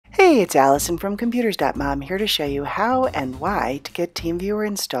Hey, it's Allison from Computers.mom here to show you how and why to get TeamViewer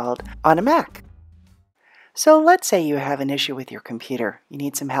installed on a Mac. So let's say you have an issue with your computer, you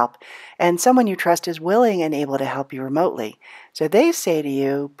need some help, and someone you trust is willing and able to help you remotely. So they say to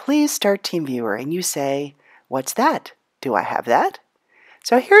you, please start TeamViewer, and you say, what's that? Do I have that?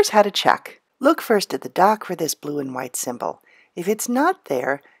 So here's how to check. Look first at the dock for this blue and white symbol. If it's not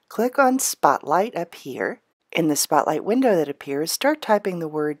there, click on Spotlight up here. In the Spotlight window that appears, start typing the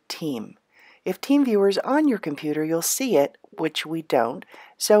word Team. If TeamViewer is on your computer, you'll see it, which we don't,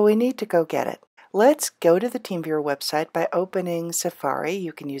 so we need to go get it. Let's go to the TeamViewer website by opening Safari.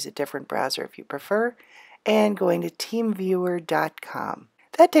 You can use a different browser if you prefer, and going to teamviewer.com.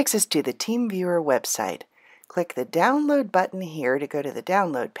 That takes us to the TeamViewer website. Click the download button here to go to the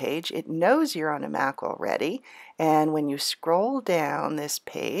download page. It knows you're on a Mac already, and when you scroll down this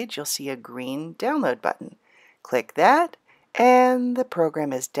page, you'll see a green download button. Click that, and the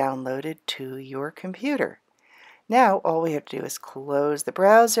program is downloaded to your computer. Now, all we have to do is close the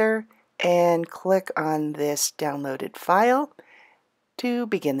browser and click on this downloaded file to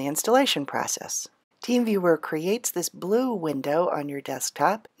begin the installation process. TeamViewer creates this blue window on your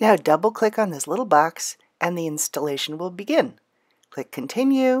desktop. Now, double-click on this little box, and the installation will begin. Click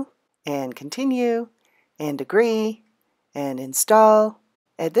Continue, and Agree, and Install.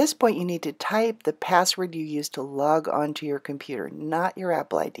 At this point, you need to type the password you used to log onto your computer, not your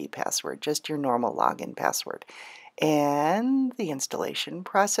Apple ID password, just your normal login password. And the installation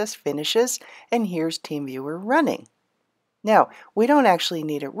process finishes, and here's TeamViewer running. Now, we don't actually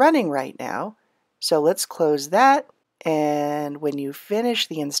need it running right now, so let's close that. And when you finish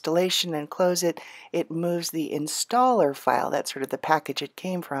the installation and close it, it moves the installer file, that's sort of the package it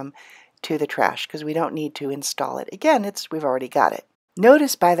came from, to the trash, because we don't need to install it. Again, we've already got it.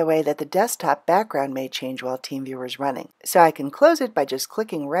 Notice, by the way, that the desktop background may change while TeamViewer is running. So I can close it by just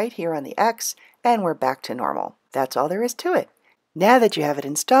clicking right here on the X, and we're back to normal. That's all there is to it. Now that you have it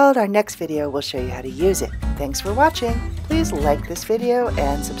installed, our next video will show you how to use it. Thanks for watching. Please like this video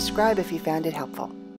and subscribe if you found it helpful.